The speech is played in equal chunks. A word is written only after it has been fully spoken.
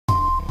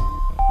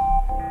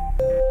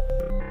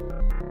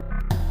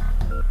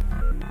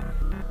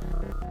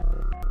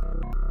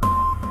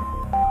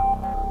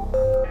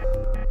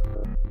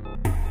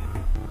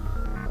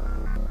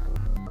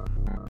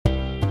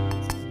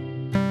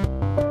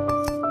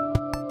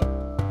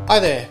Hi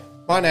there,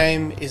 my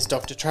name is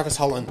Dr. Travis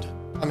Holland.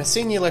 I'm a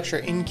Senior Lecturer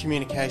in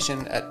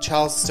Communication at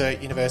Charles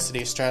Sturt University,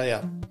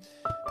 Australia.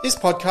 This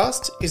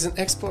podcast is an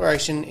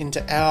exploration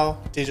into our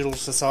digital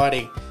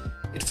society.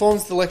 It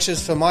forms the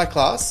lectures for my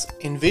class,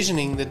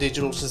 Envisioning the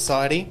Digital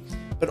Society,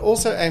 but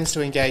also aims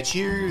to engage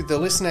you, the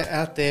listener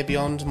out there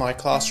beyond my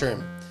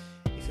classroom.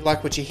 If you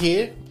like what you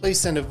hear,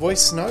 please send a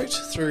voice note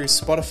through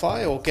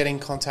Spotify or get in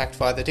contact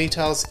via the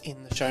details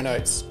in the show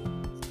notes.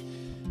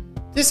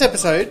 This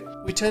episode,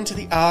 we turn to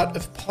the art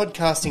of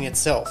podcasting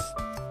itself.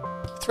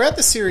 Throughout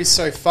the series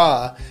so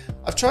far,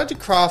 I've tried to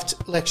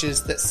craft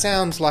lectures that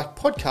sound like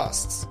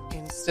podcasts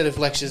instead of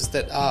lectures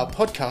that are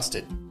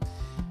podcasted.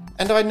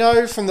 And I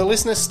know from the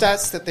listener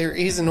stats that there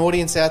is an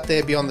audience out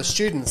there beyond the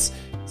students,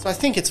 so I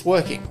think it's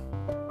working.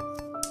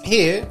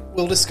 Here,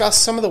 we'll discuss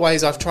some of the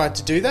ways I've tried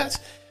to do that,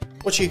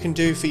 what you can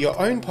do for your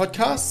own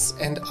podcasts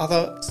and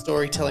other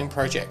storytelling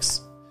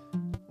projects.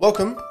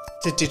 Welcome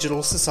to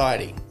Digital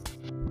Society.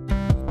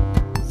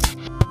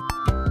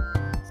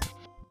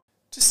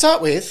 To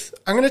start with,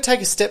 I'm going to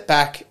take a step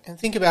back and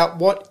think about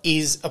what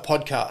is a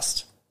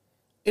podcast.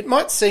 It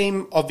might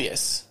seem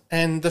obvious,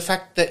 and the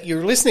fact that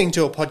you're listening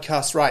to a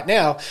podcast right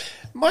now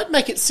might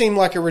make it seem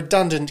like a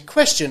redundant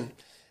question,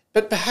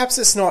 but perhaps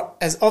it's not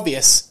as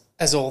obvious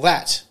as all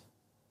that.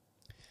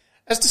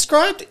 As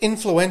described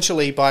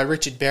influentially by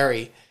Richard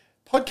Berry,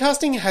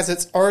 podcasting has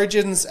its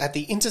origins at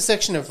the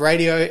intersection of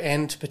radio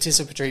and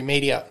participatory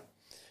media,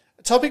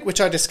 a topic which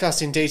I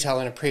discussed in detail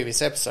in a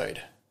previous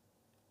episode.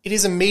 It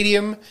is a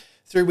medium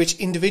through which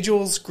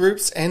individuals,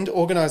 groups, and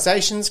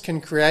organisations can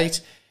create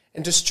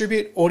and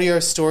distribute audio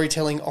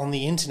storytelling on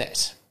the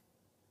internet.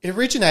 It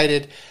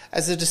originated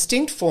as a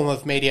distinct form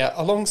of media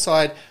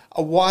alongside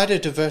a wider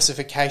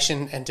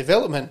diversification and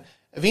development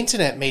of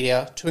internet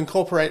media to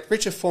incorporate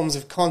richer forms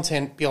of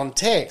content beyond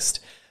text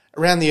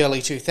around the early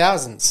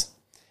 2000s,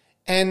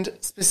 and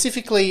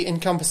specifically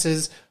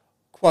encompasses,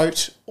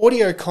 quote,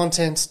 audio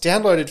content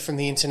downloaded from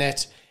the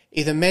internet,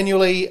 either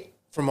manually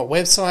from a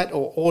website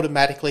or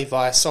automatically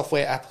via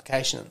software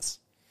applications.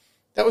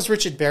 That was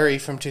Richard Berry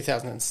from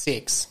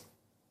 2006.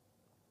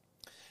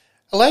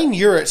 Elaine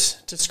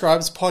Urett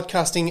describes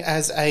podcasting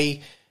as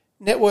a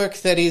network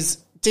that is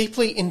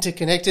deeply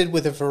interconnected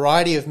with a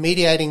variety of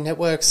mediating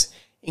networks,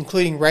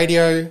 including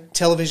radio,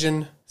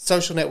 television,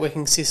 social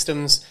networking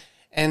systems,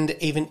 and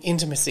even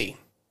intimacy.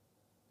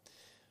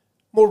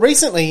 More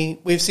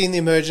recently, we've seen the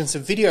emergence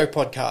of video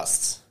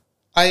podcasts.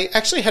 I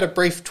actually had a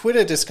brief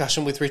Twitter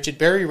discussion with Richard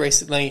Berry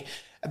recently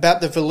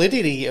about the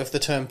validity of the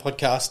term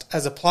podcast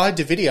as applied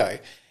to video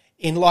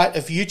in light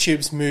of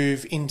YouTube's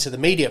move into the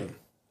medium,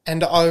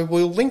 and I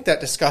will link that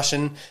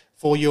discussion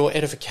for your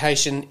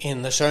edification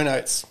in the show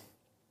notes.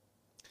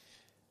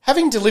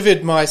 Having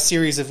delivered my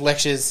series of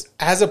lectures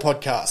as a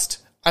podcast,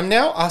 I'm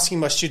now asking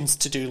my students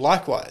to do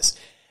likewise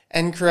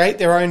and create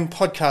their own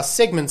podcast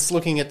segments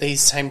looking at these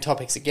same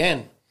topics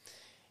again.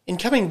 In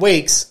coming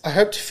weeks, I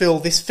hope to fill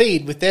this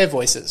feed with their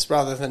voices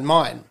rather than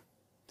mine.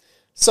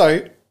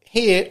 So,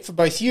 here for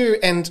both you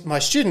and my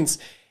students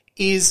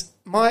is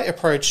my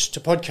approach to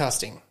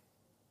podcasting.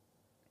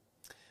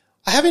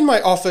 I have in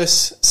my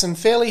office some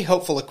fairly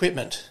helpful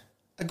equipment,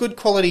 a good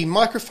quality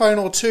microphone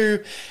or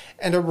two,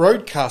 and a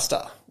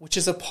Rodecaster, which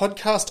is a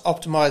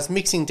podcast-optimized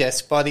mixing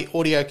desk by the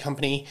audio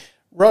company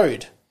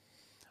Rode.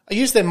 I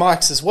use their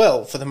mics as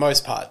well for the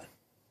most part.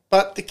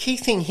 But the key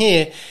thing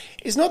here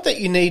is not that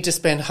you need to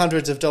spend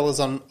hundreds of dollars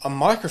on a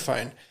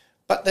microphone,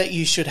 but that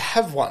you should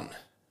have one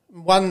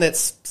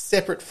that's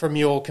separate from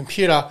your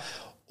computer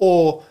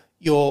or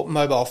your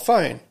mobile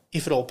phone,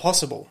 if at all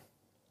possible.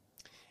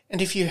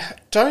 And if you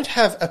don't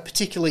have a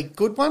particularly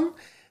good one,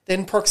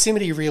 then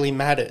proximity really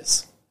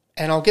matters.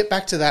 And I'll get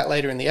back to that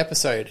later in the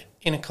episode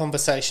in a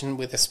conversation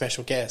with a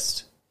special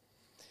guest.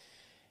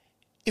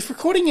 If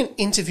recording an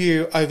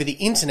interview over the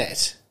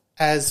internet,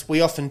 as we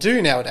often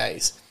do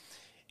nowadays,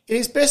 it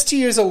is best to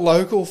use a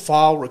local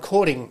file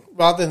recording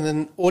rather than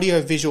an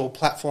audio-visual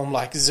platform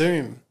like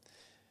Zoom.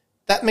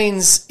 That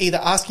means either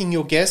asking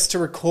your guest to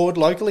record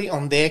locally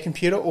on their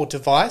computer or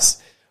device,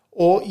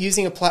 or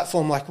using a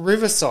platform like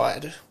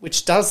Riverside,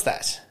 which does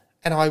that,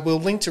 and I will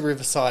link to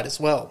Riverside as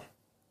well.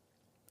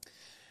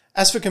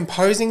 As for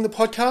composing the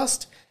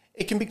podcast,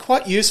 it can be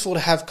quite useful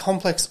to have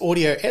complex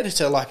audio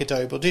editor like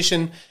Adobe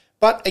Audition,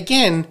 but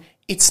again,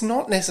 it's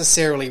not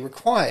necessarily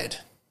required.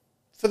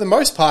 For the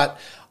most part,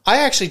 I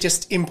actually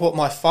just import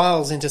my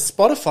files into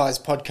Spotify's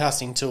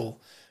podcasting tool,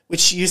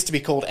 which used to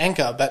be called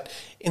Anchor, but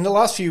in the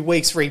last few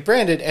weeks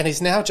rebranded and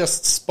is now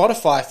just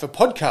Spotify for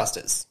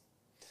podcasters.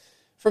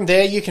 From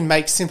there, you can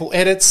make simple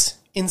edits,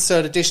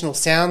 insert additional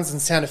sounds and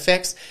sound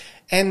effects,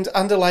 and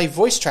underlay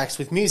voice tracks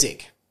with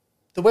music.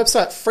 The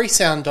website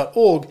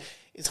freesound.org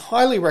is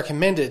highly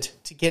recommended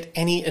to get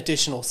any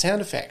additional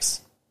sound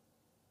effects.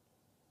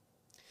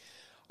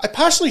 I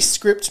partially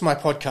script my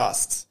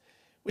podcasts,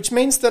 which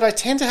means that I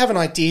tend to have an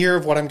idea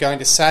of what I'm going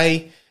to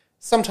say,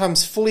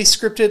 sometimes fully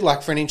scripted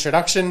like for an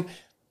introduction,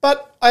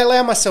 but I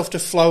allow myself to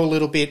flow a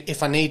little bit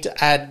if I need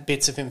to add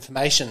bits of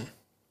information.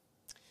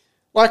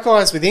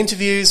 Likewise with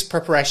interviews,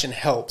 preparation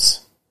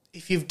helps.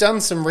 If you've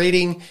done some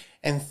reading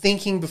and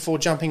thinking before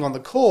jumping on the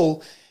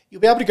call,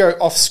 you'll be able to go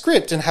off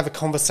script and have a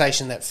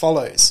conversation that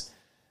follows.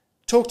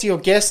 Talk to your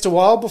guest a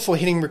while before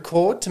hitting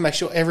record to make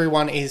sure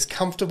everyone is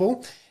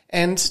comfortable,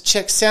 and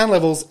check sound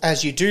levels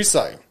as you do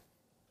so.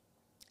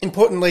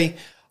 Importantly,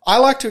 I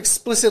like to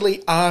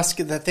explicitly ask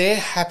that they're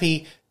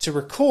happy to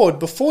record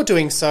before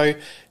doing so,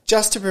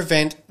 just to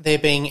prevent there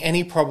being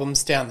any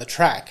problems down the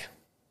track.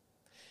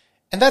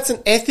 And that's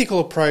an ethical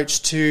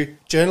approach to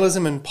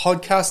journalism and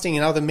podcasting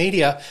and other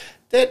media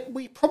that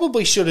we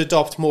probably should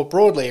adopt more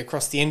broadly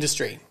across the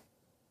industry.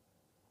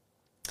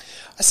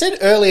 I said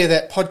earlier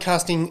that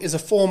podcasting is a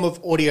form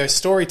of audio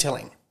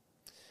storytelling.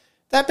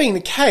 That being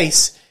the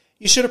case,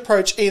 you should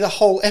approach either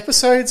whole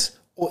episodes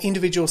or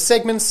individual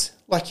segments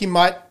like you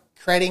might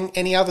creating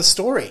any other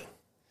story.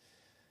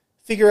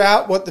 Figure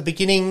out what the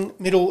beginning,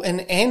 middle,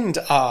 and end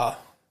are.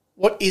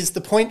 What is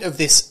the point of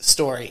this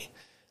story?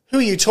 Who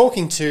are you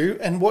talking to,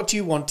 and what do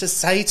you want to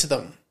say to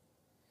them?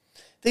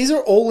 These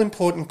are all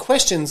important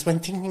questions when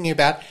thinking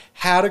about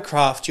how to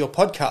craft your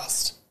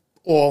podcast,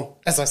 or,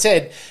 as I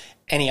said,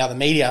 any other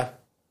media.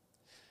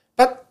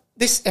 But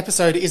this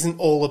episode isn't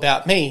all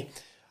about me.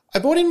 I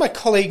brought in my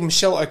colleague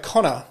Michelle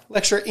O'Connor,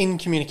 lecturer in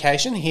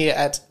communication here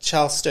at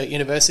Charles Sturt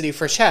University,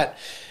 for a chat.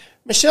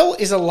 Michelle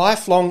is a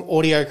lifelong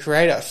audio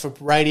creator for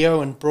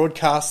radio and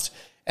broadcast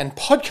and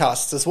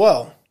podcasts as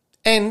well,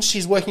 and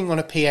she's working on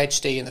a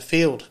PhD in the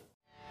field.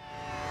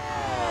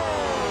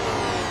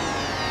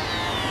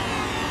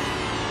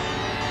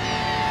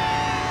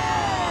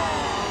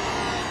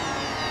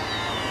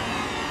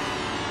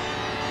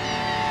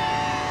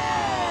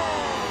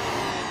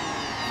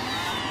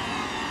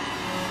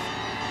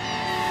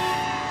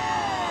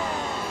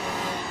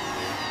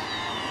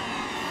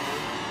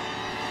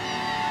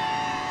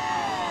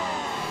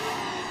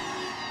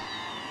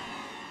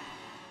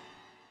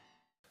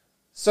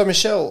 So,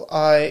 Michelle,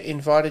 I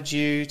invited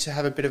you to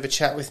have a bit of a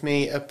chat with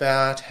me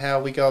about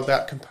how we go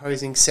about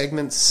composing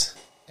segments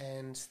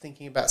and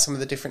thinking about some of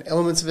the different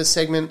elements of a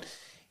segment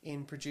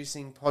in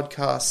producing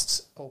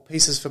podcasts or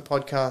pieces for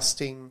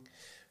podcasting.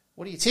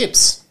 What are your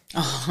tips?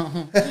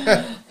 Oh.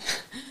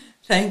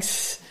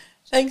 Thanks,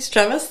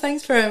 Travis.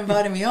 Thanks for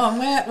inviting me on.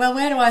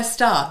 Where do I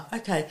start?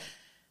 Okay,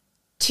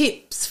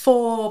 tips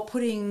for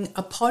putting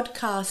a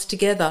podcast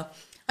together.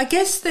 I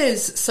guess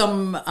there's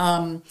some...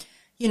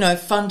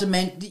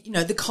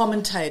 the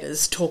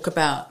commentators talk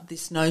about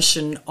this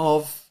notion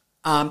of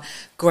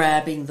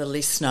grabbing the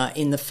listener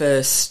in the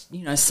first,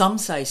 some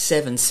say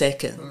 7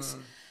 seconds,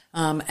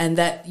 and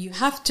that you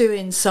have to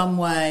in some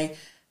way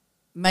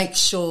make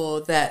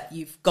sure that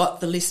you've got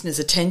the listener's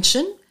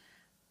attention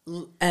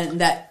and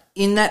that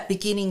in that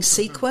beginning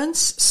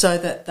sequence so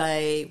that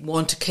they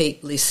want to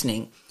keep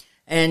listening.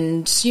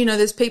 And,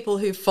 there's people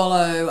who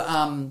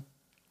follow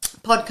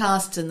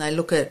podcasts and they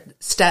look at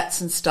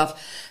stats and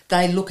stuff.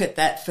 They look at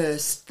that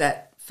first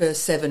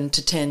 7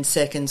 to 10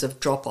 seconds of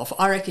drop off.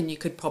 I reckon you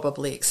could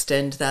probably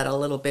extend that a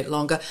little bit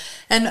longer.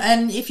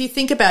 And if you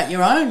think about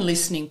your own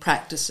listening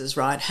practices,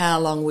 right, how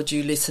long would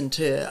you listen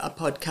to a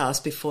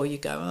podcast before you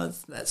go, oh,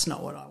 that's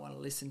not what I want to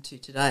listen to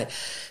today?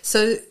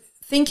 So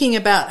thinking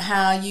about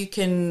how you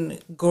can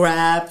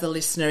grab the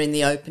listener in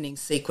the opening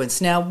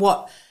sequence.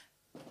 Now,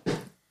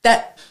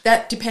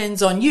 that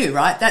depends on you,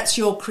 right? That's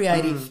your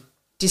creative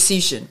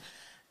decision.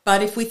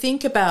 But if we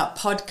think about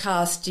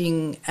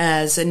podcasting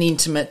as an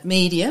intimate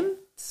medium,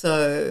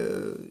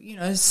 so,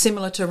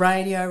 similar to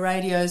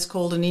radio is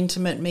called an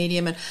intimate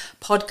medium and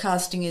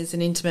podcasting is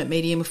an intimate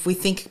medium. If we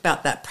think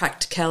about that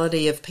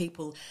practicality of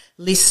people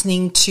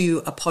listening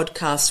to a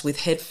podcast with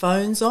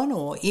headphones on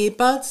or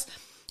earbuds,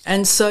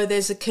 and so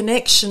there's a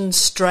connection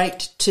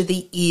straight to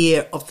the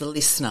ear of the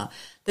listener.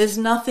 There's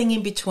nothing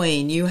in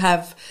between. You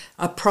have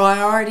a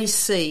priority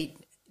seat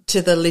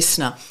to the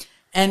listener.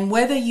 And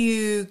whether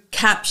you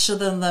capture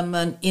them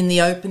in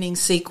the opening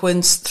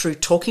sequence through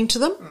talking to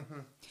them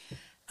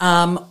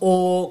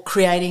or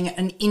creating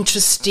an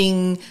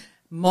interesting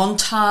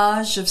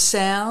montage of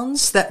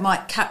sounds that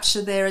might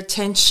capture their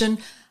attention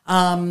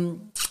or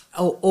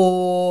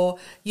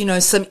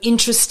some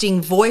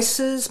interesting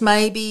voices,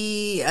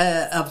 maybe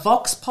a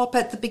vox pop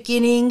at the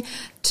beginning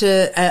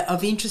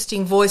of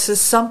interesting voices,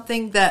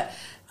 something that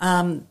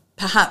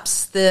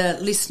perhaps the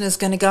listener's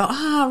going to go,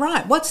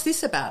 right, what's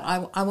this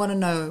about? I want to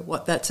know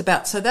what that's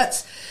about. So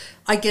that's,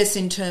 I guess,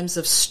 in terms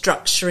of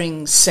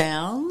structuring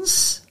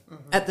sounds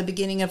at the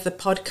beginning of the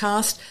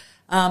podcast.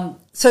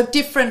 So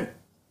different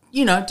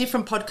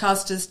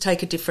podcasters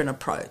take a different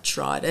approach,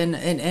 right? And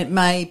it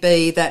may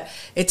be that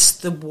it's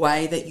the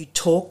way that you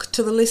talk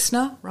to the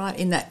listener, right,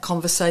 in that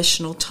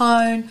conversational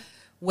tone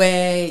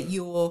where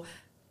you're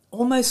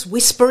almost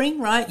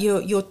whispering, right?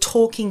 You're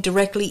talking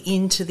directly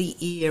into the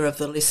ear of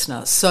the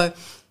listener. So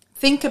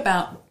think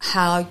about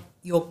how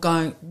you're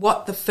going,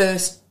 what the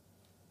first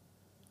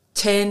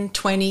 10,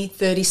 20,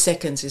 30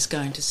 seconds is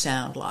going to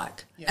sound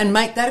like. Yeah. And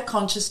make that a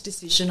conscious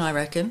decision, I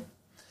reckon.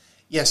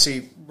 Yeah,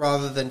 so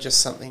rather than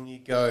just something you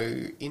go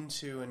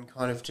into and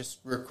kind of just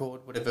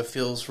record whatever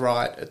feels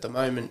right at the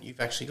moment, you've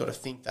actually got to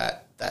think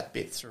that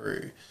bit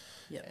through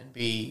and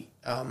be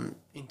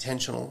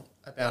intentional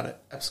about it.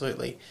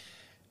 Absolutely.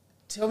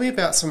 Tell me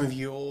about some of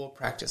your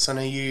practice. I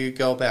know you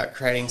go about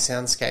creating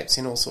soundscapes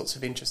in all sorts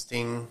of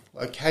interesting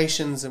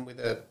locations and with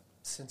a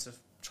sense of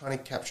trying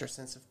to capture a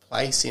sense of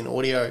place in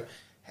audio.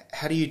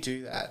 How do you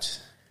do that?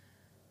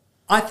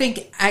 I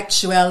think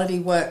actuality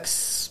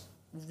works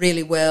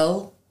really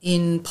well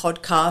in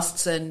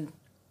podcasts, and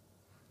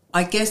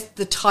I guess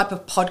the type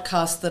of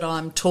podcast that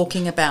I'm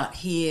talking about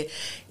here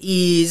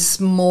is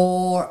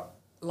more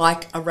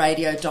like a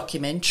radio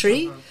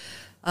documentary.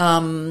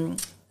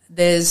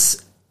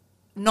 There's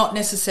not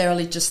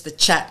necessarily just the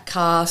chat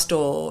cast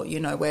or,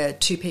 where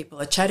two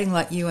people are chatting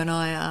like you and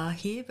I are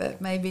here,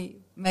 but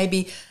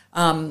maybe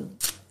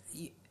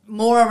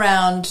more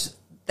around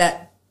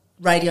that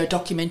radio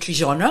documentary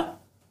genre.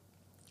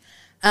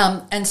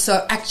 And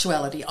so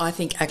I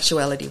think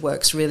actuality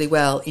works really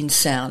well in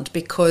sound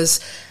because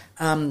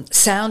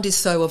sound is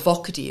so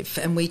evocative,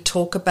 and we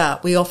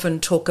often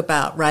talk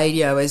about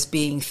radio as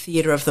being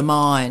theatre of the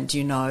mind,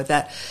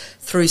 that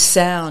through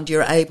sound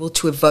you're able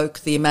to evoke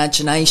the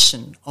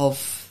imagination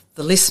of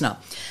the listener.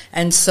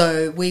 And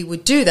so we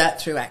would do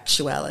that through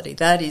actuality.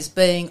 That is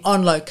being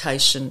on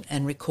location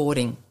and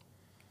recording.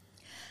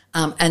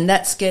 And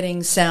that's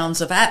getting sounds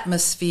of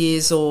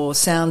atmospheres or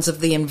sounds of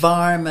the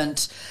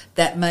environment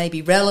that may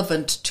be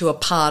relevant to a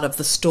part of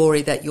the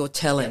story that you're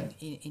telling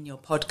in your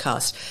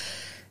podcast.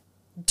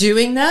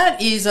 Doing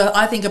that is,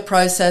 I think, a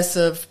process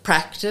of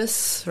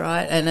practice,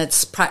 right? And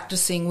it's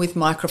practicing with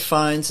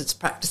microphones. It's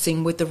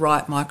practicing with the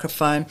right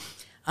microphone.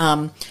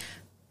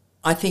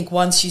 I think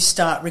once you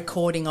start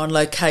recording on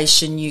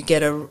location,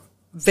 you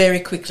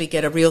very quickly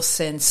get a real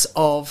sense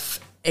of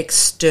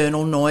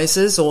external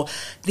noises or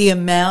the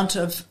amount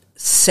of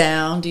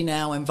sound in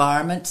our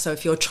environment. So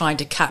if you're trying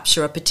to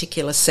capture a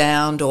particular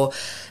sound, or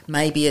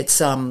maybe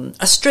it's a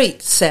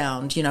street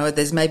sound,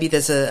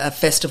 there's a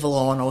festival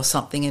on or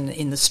something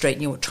in the street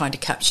and you're trying to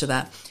capture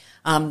that.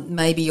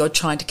 Maybe you're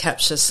trying to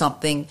capture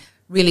something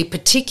really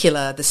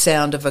particular, the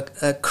sound of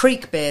a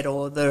creek bed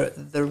or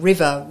the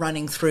river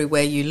running through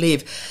where you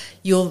live.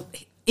 You'll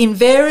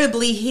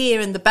invariably hear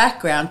in the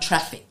background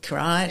traffic,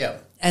 right? Yeah.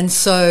 And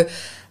so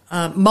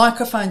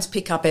microphones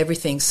pick up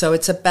everything. So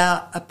it's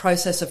about a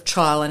process of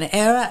trial and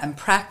error and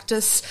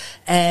practice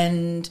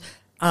and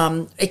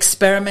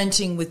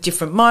experimenting with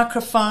different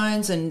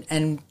microphones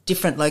and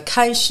different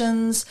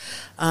locations,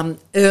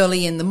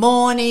 early in the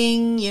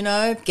morning,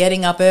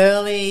 getting up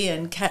early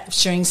and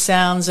capturing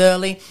sounds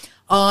early.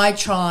 I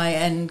try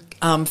and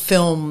I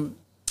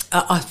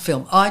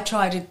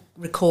try to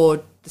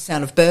record the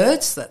sound of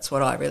birds. That's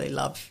what I really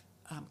love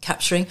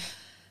capturing.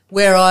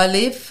 Where I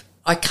live,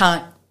 I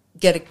can't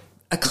get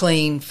a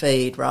clean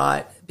feed,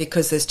 right?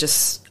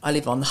 Because I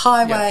live on the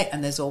highway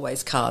and there's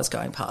always cars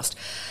going past.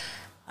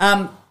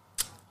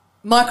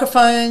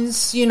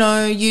 Microphones,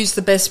 use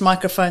the best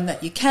microphone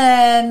that you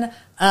can.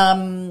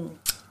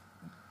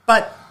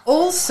 But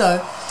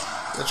also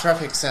the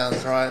traffic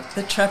sounds, right?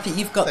 The traffic,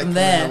 you've got them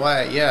there. There. In the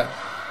way, yeah.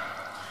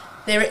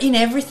 They're in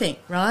everything,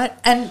 right?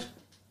 And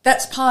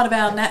that's part of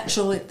our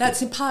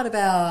that's a part of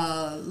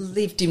our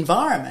lived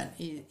environment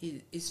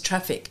is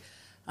traffic.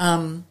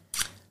 But,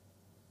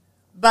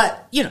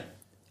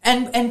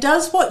 and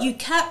does what you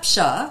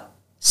capture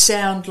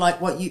sound like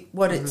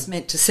what it's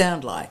meant to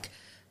sound like?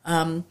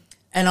 And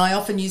I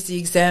often use the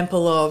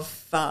example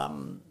of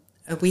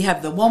we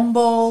have the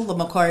Womble, the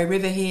Macquarie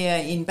River here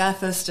in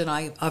Bathurst, and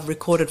I've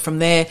recorded from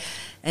there.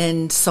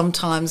 And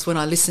sometimes when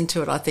I listen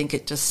to it, I think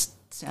it just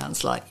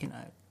sounds like,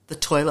 the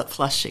toilet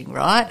flushing,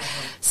 right?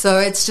 So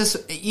it's just,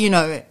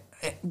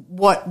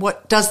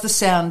 what does the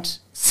sound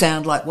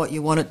like what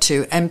you want it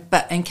to?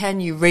 And can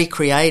you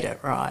recreate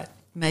it, right?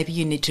 Maybe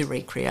you need to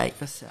recreate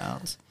your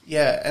sounds.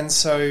 Yeah, and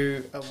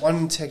so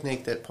one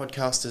technique that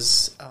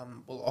podcasters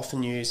will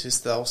often use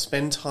is they'll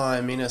spend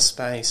time in a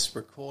space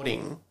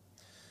recording,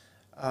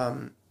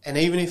 and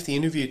even if the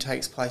interview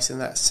takes place in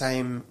that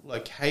same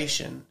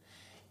location,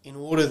 in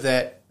order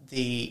that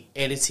the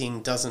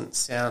editing doesn't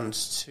sound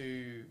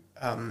too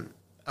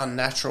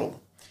unnatural,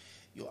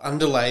 you'll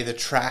underlay the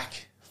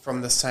track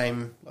from the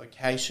same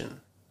location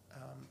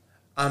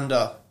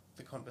under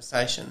the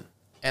conversation,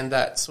 and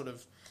that sort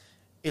of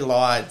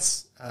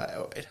elides,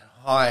 it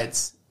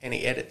hides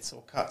any edits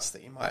or cuts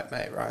that you might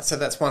make, right? So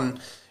that's one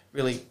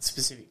really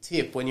specific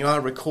tip. When you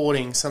are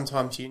recording,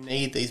 sometimes you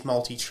need these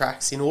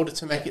multi-tracks in order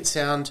to make it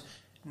sound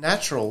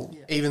natural,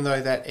 even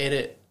though that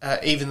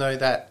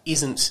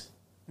isn't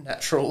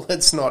natural.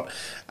 It's not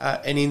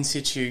an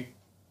in-situ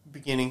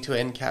beginning to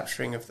end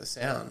capturing of the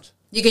sound.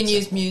 You can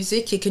use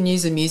music. You can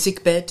use a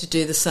music bed to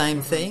do the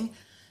same thing.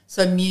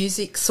 So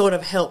music sort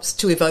of helps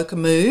to evoke a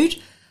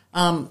mood.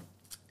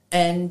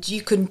 And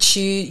you can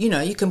choose,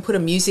 you can put a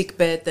music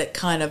bed that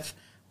kind of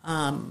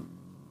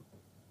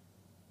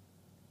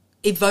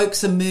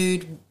evokes a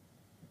mood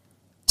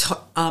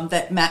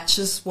that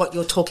matches what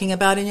you're talking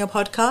about in your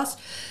podcast.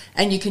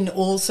 And you can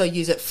also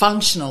use it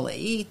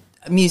functionally,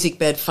 a music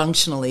bed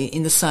functionally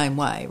in the same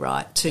way,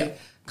 right, to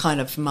kind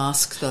of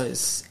mask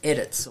those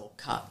edits or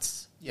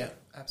cuts. Yeah,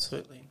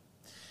 absolutely.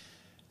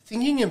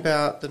 thinking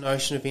about the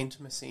notion of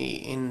intimacy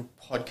in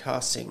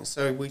podcasting,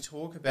 so we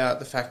talk about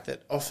the fact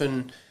that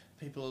often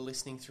people are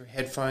listening through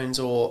headphones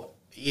or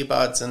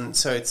earbuds, and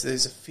so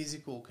there's a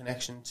physical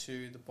connection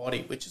to the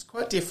body, which is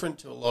quite different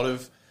to a lot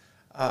of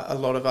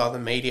other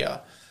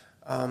media,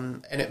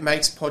 and it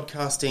makes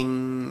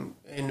podcasting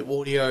and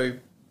audio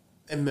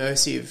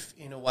immersive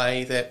in a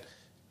way that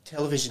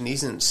television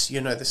isn't.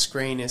 You know, the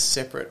screen is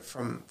separate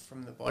from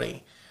the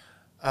body.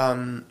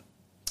 It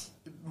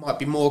might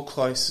be more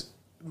closely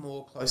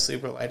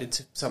related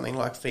to something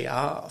like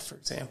VR, for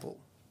example,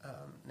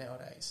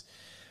 nowadays.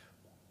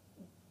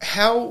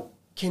 How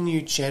can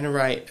you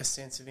generate a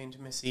sense of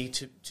intimacy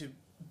to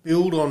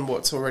build on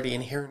what's already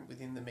inherent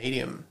within the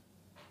medium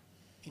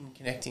in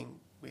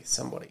connecting with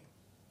somebody?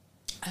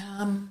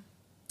 I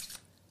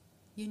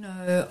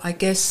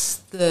guess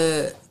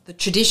the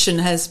tradition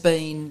has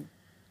been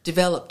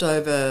developed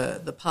over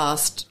the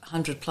past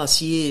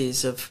 100+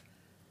 years of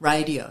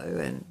radio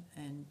and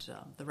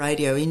the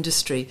radio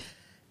industry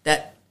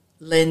that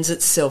lends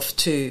itself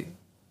to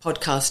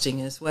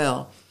podcasting as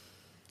well.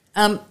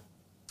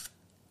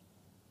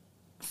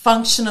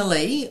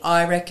 Functionally,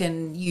 I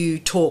reckon you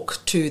talk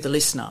to the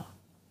listener.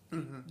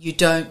 Mm-hmm. You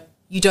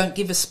don't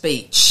give a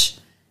speech.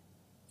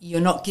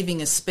 You're not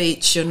giving a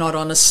speech. You're not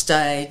on a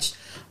stage.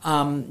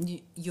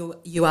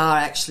 You are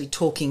actually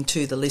talking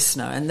to the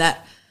listener, and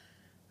that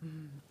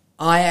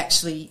I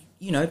actually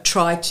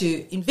try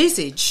to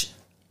envisage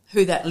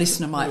who that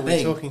listener might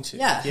be. Who are we talking to?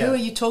 Yeah, who are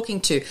you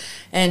talking to?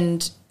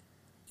 And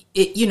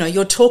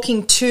you're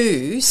talking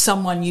to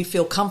someone you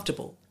feel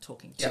comfortable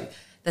talking to. Yep.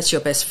 That's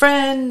your best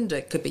friend.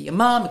 It could be your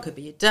mum. It could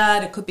be your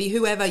dad. It could be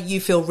whoever you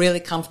feel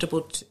really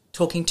comfortable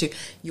talking to.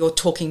 You're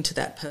talking to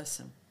that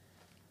person.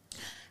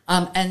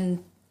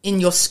 And in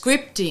your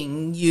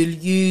scripting, you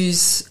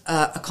use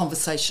a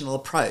conversational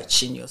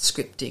approach in your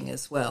scripting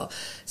as well.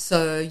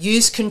 So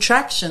use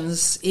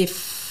contractions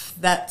if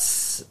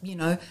that's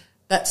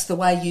the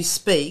way you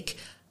speak.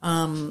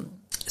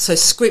 So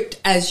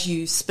script as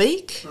you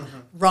speak,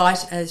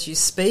 write as you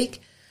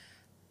speak.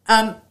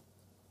 And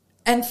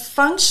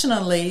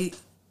functionally,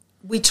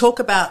 we talk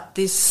about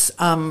this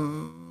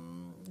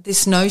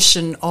this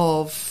notion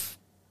of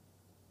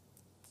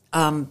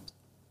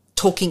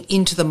talking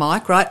into the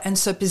mic, right? And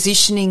so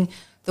positioning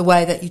the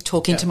way that you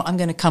talk into. I'm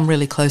going to come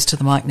really close to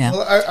the mic now.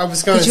 Well, I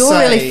was going to say, because you're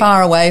really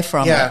far away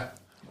from it.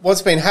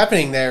 What's been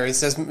happening there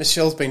is, as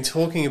Michelle's been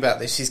talking about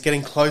this, she's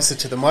getting closer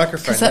to the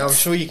microphone. Now, I'm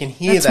sure you can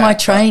hear that. That's my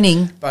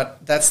training.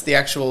 But that's the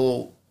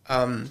actual,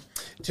 to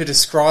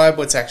describe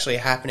what's actually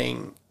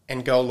happening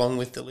and go along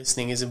with the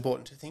listening is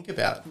important to think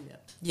about.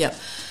 Yeah.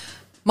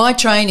 My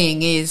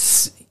training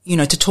is,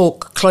 to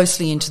talk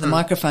closely into the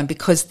microphone,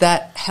 because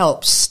that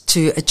helps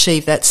to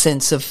achieve that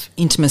sense of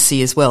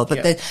intimacy as well.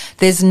 But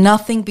there's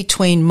nothing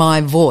between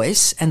my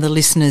voice and the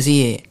listener's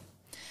ear.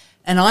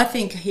 And I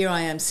think here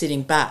I am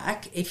sitting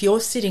back. If you're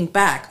sitting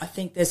back, I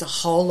think there's a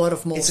whole lot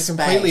of more space. It's a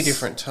completely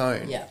different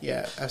tone.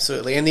 Yeah,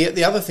 absolutely. And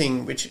the other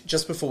thing, which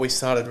just before we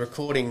started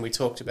recording, we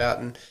talked about,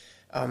 and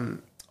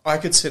I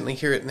could certainly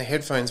hear it in the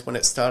headphones when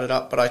it started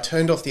up, but I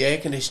turned off the air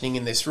conditioning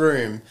in this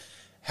room.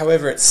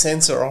 However, it's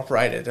sensor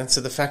operated, and so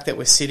the fact that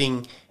we're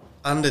sitting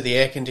under the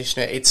air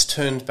conditioner, it's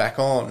turned back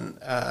on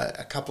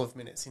a couple of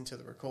minutes into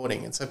the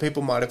recording, and so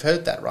people might have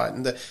heard that, right?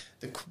 And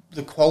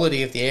the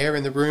quality of the air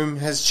in the room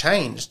has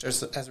changed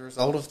as a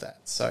result of that.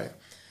 So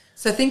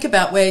think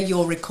about where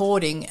you're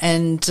recording,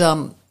 and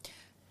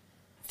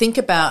think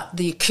about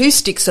the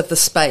acoustics of the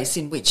space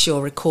in which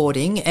you're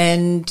recording.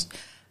 And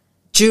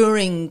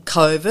during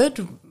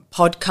COVID,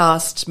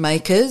 podcast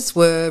makers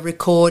were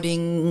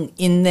recording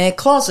in their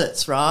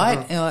closets,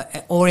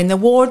 right? Or in the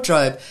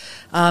wardrobe,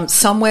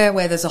 somewhere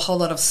where there's a whole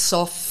lot of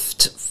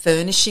soft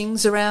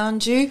furnishings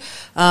around you.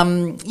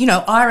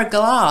 Ira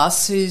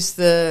Glass,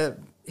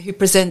 who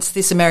presents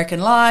This American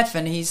Life,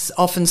 and he's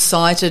often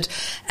cited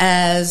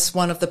as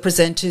one of the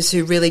presenters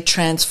who really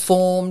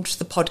transformed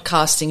the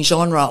podcasting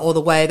genre, or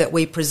the way that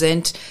we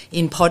present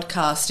in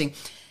podcasting.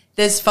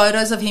 There's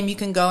photos of him. You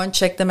can go and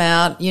check them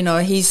out.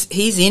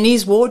 He's in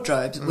his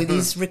wardrobe with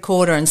his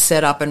recorder and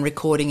set up and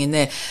recording in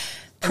there.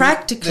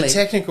 Practically. The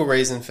technical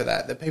reason for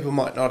that people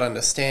might not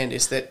understand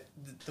is that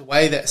the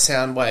way that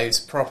sound waves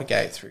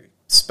propagate through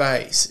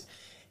space,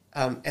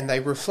 and they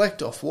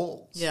reflect off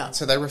walls. Yeah.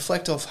 So they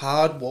reflect off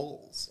hard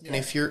walls. Yeah. And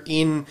if you're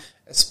in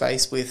a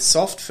space with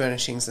soft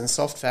furnishings and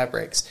soft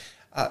fabrics,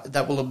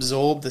 that will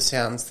absorb the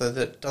sound so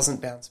that it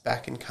doesn't bounce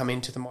back and come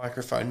into the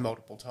microphone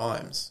multiple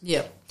times.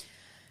 Yeah.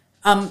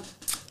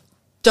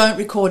 Don't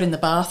record in the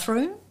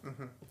bathroom.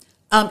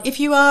 If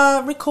you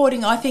are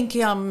recording, I think,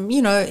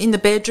 in the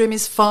bedroom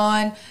is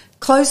fine.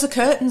 Close the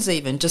curtains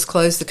even. Just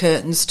close the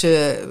curtains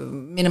to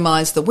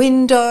minimise the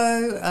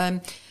window,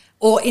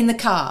 or in the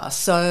car.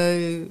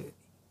 So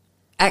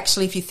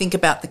actually, if you think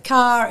about the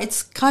car,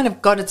 it's kind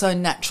of got its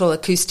own natural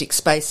acoustic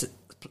space,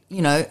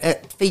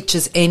 it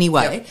features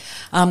anyway.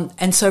 Yep.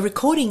 And so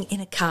recording in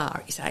a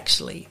car is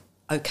actually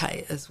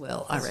okay as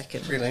well, I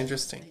reckon. Really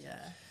interesting. Yeah.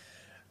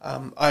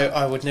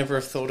 I would never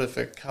have thought of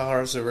a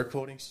car as a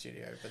recording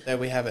studio, but there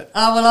we have it.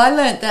 Well, I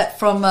learnt that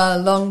from a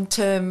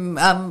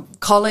long-term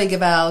colleague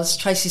of ours,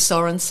 Tracy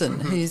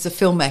Sorensen, who's a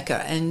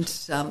filmmaker, and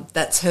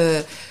that's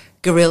her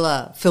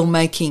guerrilla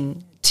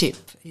filmmaking tip,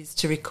 is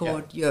to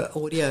record your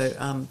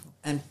audio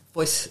and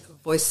voice,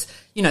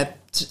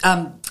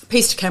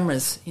 piece to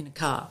cameras in a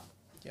car.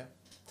 Yeah.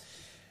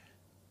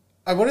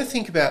 I want to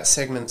think about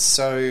segments.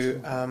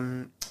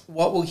 So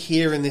what we'll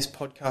hear in this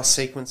podcast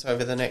sequence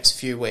over the next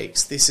few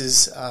weeks, this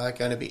is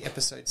going to be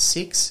episode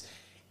 6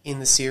 in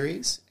the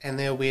series, and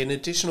there will be an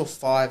additional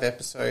 5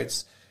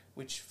 episodes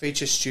which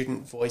feature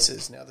student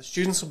voices. Now, the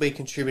students will be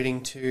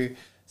contributing to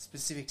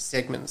specific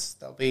segments.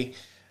 They'll be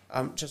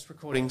just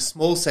recording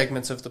small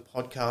segments of the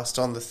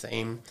podcast on the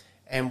theme,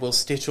 and we'll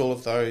stitch all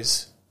of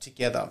those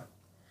together.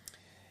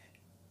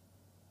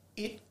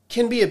 It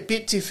can be a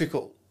bit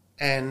difficult,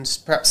 and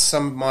perhaps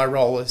some of my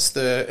role as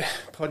the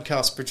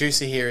podcast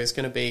producer here is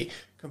going to be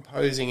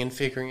composing and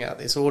figuring out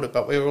this order,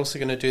 but we're also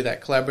going to do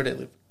that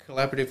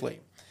collaboratively.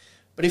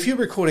 But if you're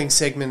recording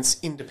segments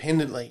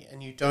independently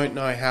and you don't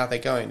know how they're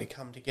going to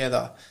come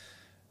together,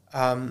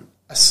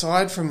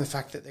 aside from the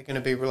fact that they're going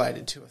to be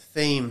related to a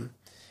theme,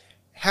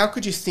 how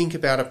could you think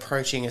about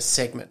approaching a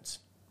segment?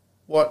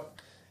 What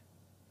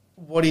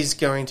is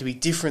going to be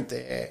different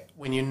there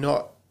when you're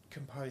not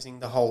composing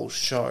the whole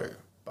show,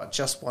 but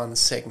just one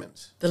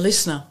segment? The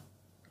listener.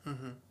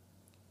 Mm-hmm.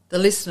 The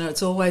listener,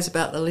 it's always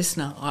about the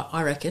listener,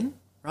 I reckon,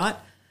 right?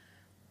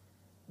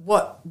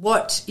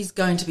 What is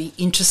going to be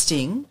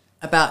interesting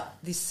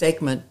about this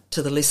segment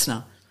to the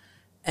listener?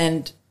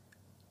 And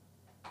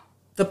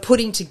the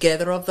putting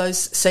together of those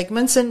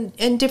segments,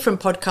 and different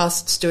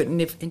podcasts do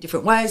it in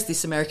different ways.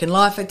 This American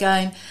Life,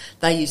 again,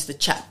 they use the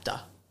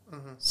chapter.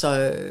 Mm-hmm.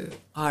 So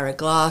Ira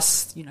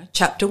Glass,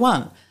 chapter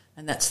 1,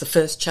 and that's the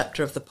first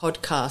chapter of the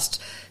podcast,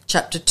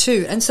 chapter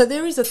 2. And so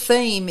there is a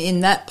theme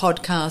in that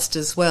podcast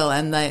as well,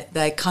 and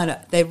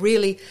they're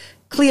really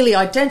clearly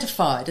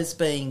identified as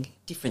being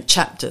different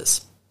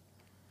chapters.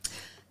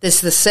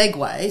 There's the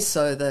segue,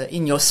 so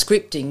in your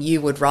scripting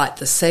you would write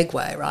the segue,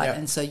 right? Yeah.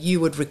 And so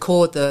you would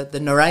record the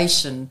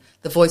narration,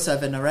 the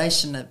voiceover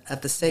narration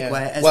of the segue.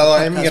 Yeah. As well,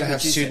 I'm going to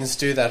have students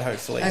do that,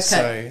 hopefully. Okay.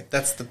 So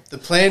that's the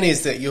plan,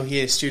 is that you'll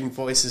hear student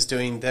voices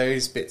doing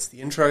those bits, the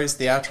intros,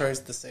 the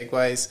outros, the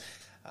segues,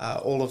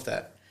 all of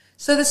that.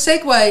 So the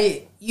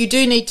segue, you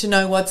do need to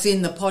know what's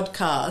in the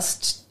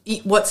podcast,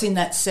 what's in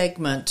that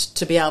segment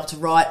to be able to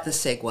write the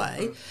segue.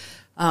 Mm-hmm.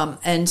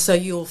 And so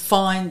you'll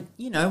find,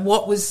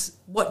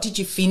 what did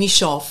you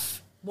finish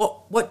off?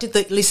 What did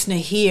the listener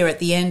hear at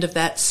the end of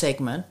that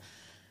segment?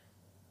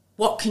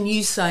 What can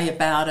you say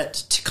about it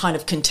to kind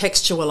of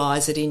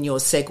contextualise it in your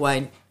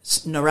segue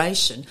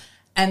narration?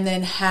 And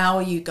then how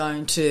are you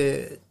going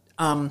to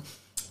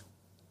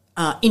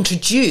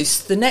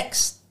introduce the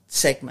next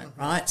segment,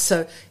 right?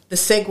 So the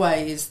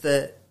segue is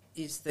the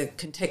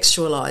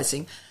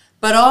contextualising.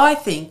 But I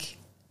think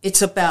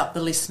it's about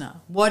the listener.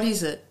 What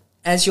is it?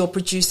 As you're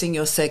producing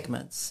your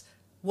segments,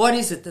 what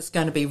is it that's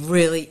going to be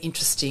really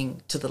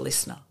interesting to the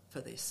listener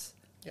for this?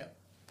 Yeah.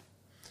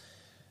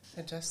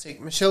 Fantastic.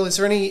 Michelle, is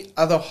there any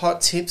other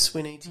hot tips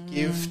we need to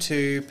give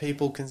to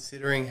people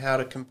considering how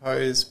to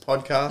compose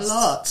podcasts?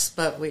 Lots,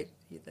 but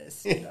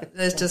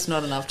there's just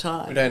not enough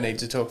time. We don't need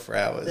to talk for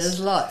hours. There's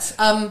lots.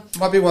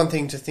 Might be one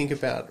thing to think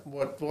about,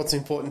 what's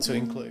important to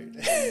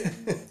include.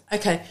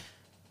 Okay.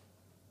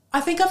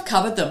 I think I've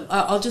covered them.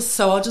 I'll just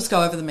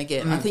go over them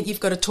again. I think you've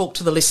got to talk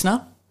to the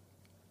listener.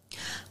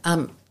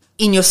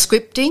 In your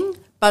scripting,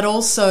 but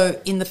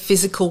also in the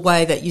physical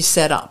way that you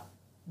set up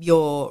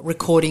your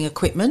recording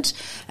equipment.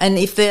 And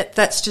if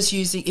that's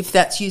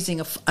using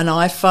an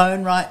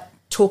iPhone, right,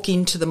 talk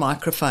into the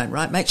microphone,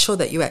 right? Make sure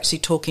that you actually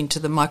talk into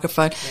the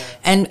microphone,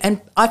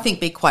 and I think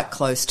be quite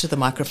close to the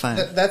microphone.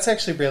 That's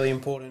actually really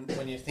important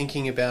when you're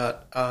thinking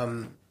about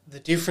the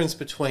difference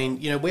between,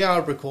 we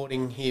are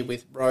recording here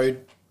with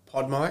Rode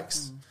pod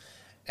mics,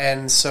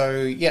 and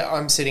so,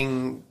 I'm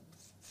sitting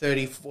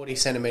 30, 40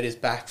 centimetres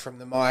back from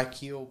the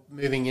mic. You're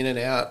moving in and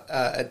out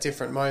at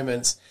different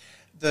moments.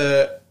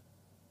 That's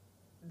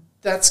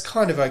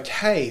kind of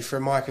okay for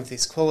a mic of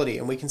this quality,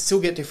 and we can still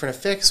get different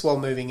effects while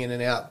moving in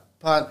and out.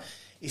 But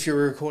if you're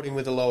recording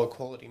with a lower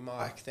quality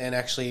mic, then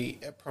actually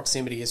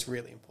proximity is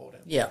really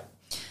important. Yeah.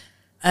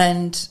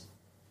 And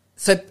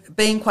so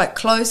being quite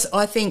close,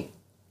 I think,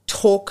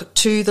 talk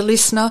to the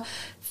listener,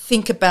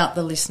 think about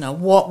the listener.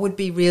 What would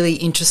be really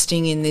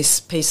interesting in this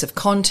piece of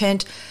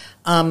content?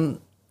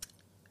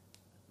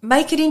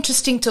 Make it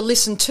interesting to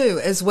listen to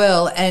as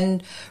well,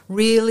 and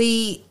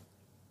really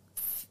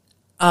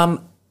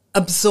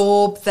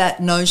absorb that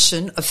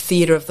notion of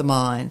theatre of the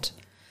mind.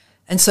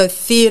 And so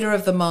theatre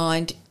of the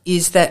mind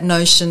is that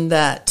notion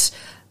that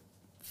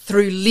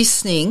through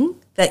listening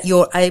that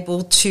you're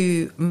able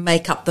to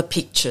make up the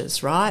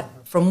pictures, right?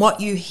 From what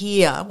you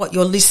hear, what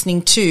you're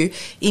listening to,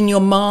 in your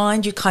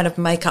mind you kind of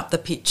make up the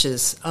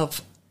pictures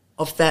of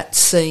that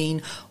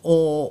scene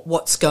or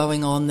what's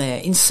going on there.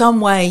 In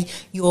some way,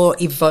 you're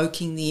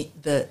evoking the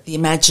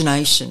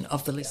imagination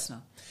of the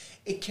listener.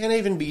 It can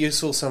even be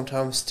useful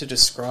sometimes to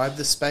describe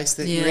the space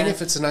that you're in,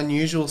 if it's an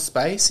unusual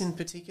space in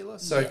particular.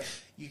 So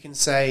you can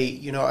say,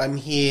 you know, I'm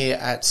here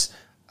at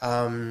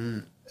a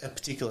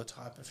particular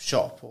type of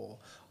shop, or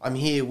I'm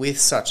here with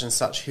such and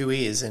such who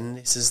is, and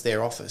this is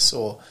their office,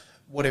 or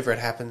whatever it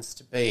happens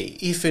to be,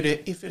 if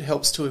it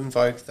helps to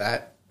invoke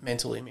that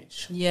mental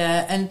image.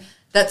 Yeah, and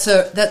that's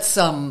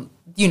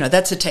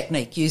a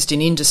technique used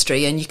in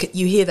industry, and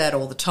you hear that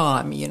all the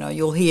time. You know,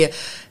 you'll hear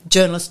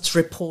journalists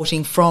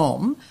reporting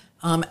from,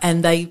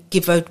 and they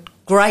give a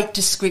great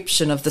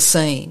description of the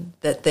scene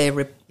that they're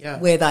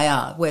where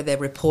they're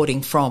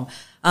reporting from.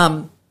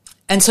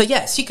 And so,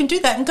 yes, you can do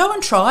that and go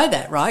and try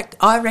that, right?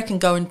 I reckon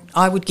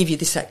I would give you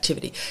this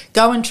activity.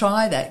 Go and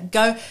try that.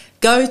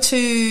 Go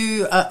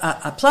to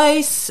a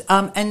place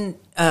and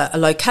a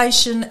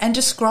location and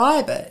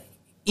describe it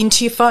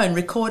into your phone,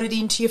 record it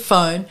into your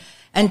phone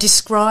and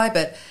describe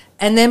it,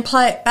 and then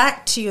play it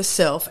back to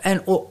yourself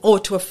or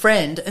to a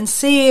friend and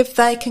see if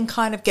they can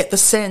kind of get the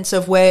sense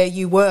of where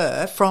you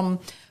were from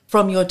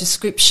your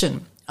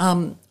description.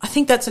 I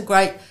think that's a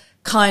great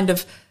kind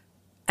of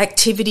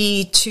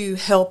activity to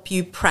help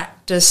you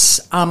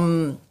practice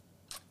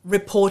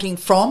reporting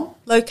from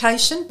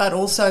location, but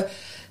also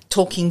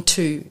talking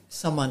to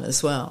someone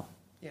as well.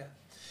 Yeah,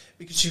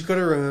 because you've got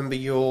to remember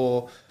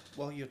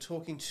while you're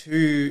talking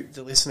to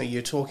the listener,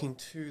 you're talking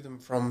to them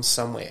from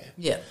somewhere.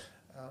 Yeah.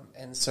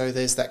 And so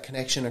there's that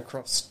connection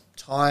across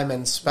time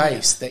and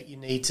space that you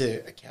need to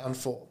account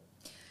for.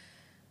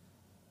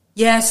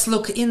 Yes,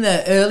 look, in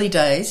the early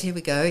days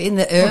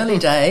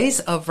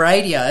of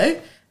radio,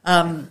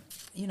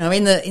 you know,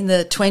 in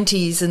the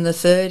 20s and the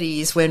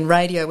 30s, when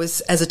radio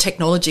was, as a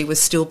technology,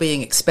 was still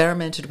being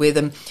experimented with,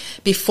 and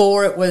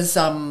before it was,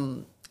 had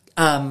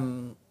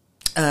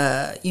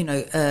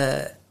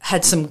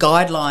some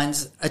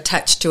guidelines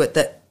attached to it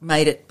that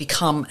made it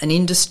become an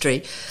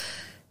industry.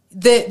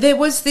 There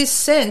was this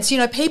sense, you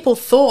know, people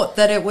thought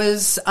that it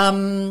was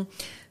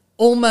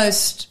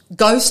almost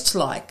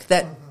ghost-like,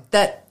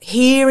 that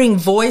hearing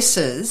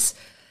voices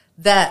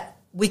that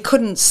we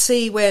couldn't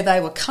see where they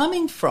were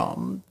coming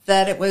from,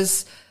 that it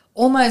was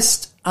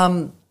almost,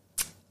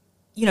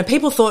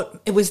 people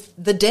thought it was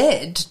the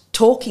dead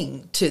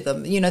talking to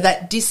them, you know,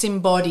 that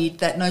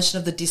notion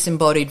of the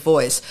disembodied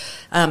voice.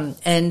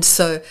 And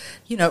so,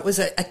 you know, it was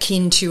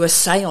akin to a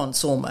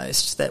seance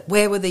almost, that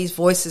where were these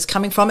voices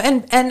coming from?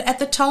 And at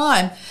the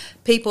time,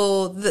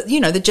 people,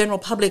 the general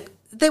public,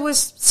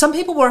 some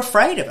people were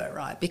afraid of it,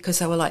 right? Because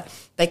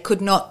they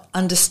could not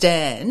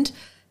understand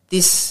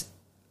this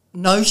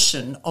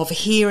notion of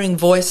hearing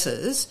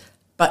voices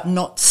but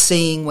not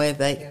seeing where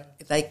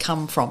they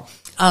come from.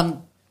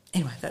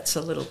 Anyway, that's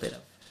a little bit of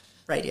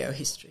radio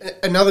history.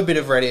 Another bit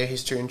of radio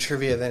history and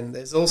trivia then,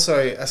 there's also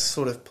a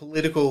sort of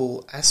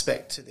political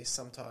aspect to this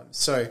sometimes.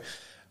 So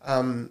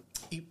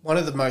one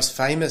of the most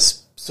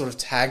famous sort of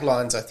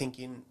taglines, I think,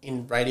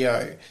 in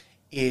radio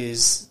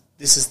is,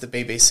 "This is the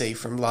BBC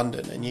from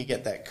London," and you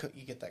get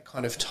that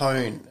kind of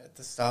tone at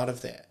the start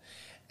of there.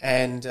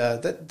 And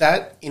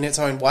that in its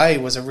own way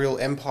was a real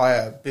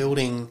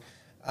empire-building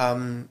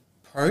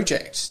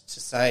project to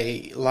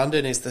say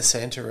London is the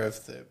centre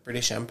of the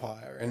British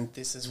Empire and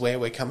this is where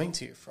we're coming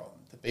to you from,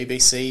 the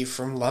BBC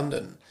from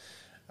London,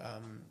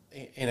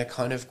 in a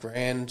kind of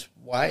grand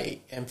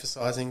way,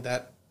 emphasising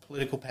that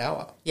political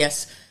power.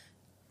 Yes.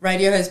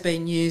 Radio has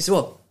been used,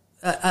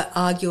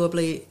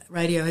 arguably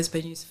radio has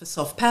been used for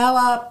soft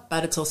power,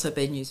 but it's also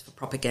been used for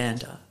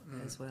propaganda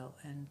as well.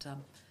 And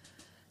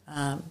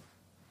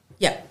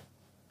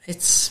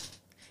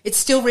it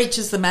still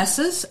reaches the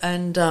masses,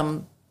 and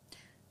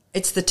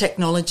it's the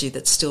technology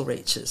that still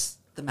reaches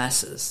the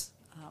masses.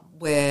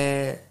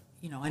 Where,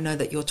 you know, I know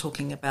that you're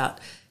talking about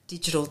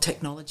digital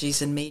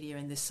technologies and media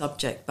in this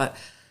subject, but,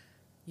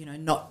 you know,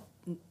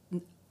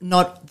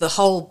 not the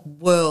whole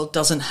world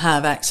doesn't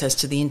have access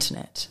to the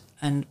internet,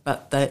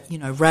 but that, you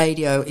know,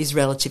 radio is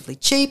relatively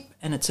cheap,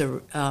 and it's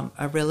a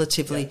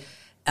relatively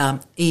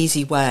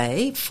easy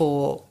way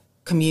for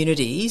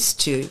communities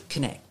to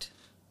connect.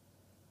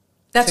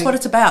 That's what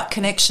it's about,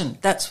 connection.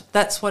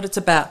 That's what it's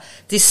about.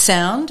 This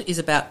sound is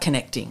about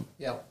connecting.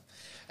 Yeah.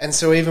 And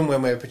so even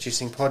when we're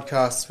producing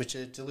podcasts which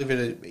are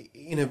delivered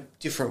in a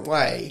different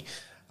way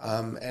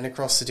and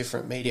across a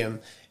different medium,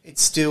 it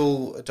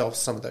still adopts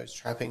some of those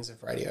trappings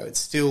of radio. It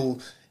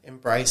still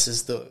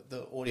embraces the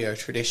audio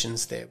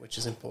traditions there, which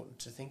is important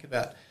to think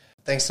about.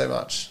 Thanks so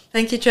much.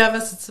 Thank you,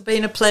 Travis. It's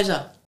been a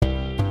pleasure.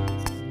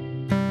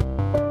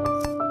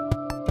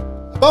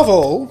 Above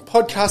all,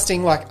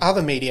 podcasting, like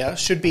other media,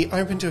 should be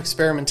open to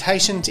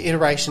experimentation, to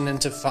iteration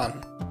and to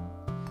fun.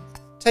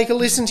 Take a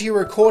listen to your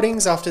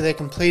recordings after they're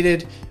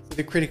completed with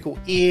a critical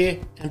ear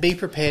and be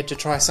prepared to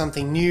try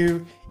something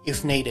new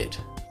if needed.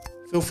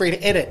 Feel free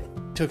to edit,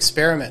 to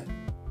experiment,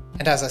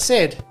 and as I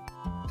said,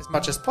 as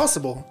much as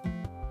possible,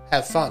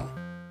 have fun.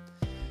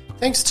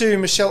 Thanks to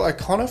Michelle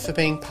O'Connor for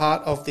being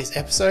part of this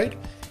episode,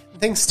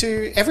 and thanks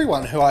to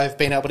everyone who I've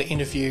been able to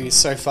interview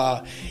so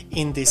far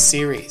in this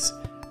series.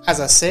 As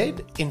I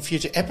said, in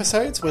future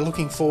episodes, we're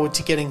looking forward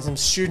to getting some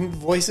student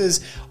voices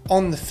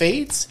on the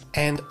feeds,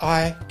 and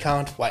I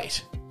can't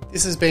wait.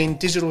 This has been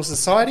Digital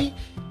Society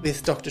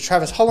with Dr.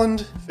 Travis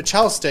Holland for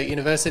Charles Sturt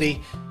University.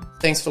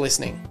 Thanks for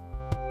listening.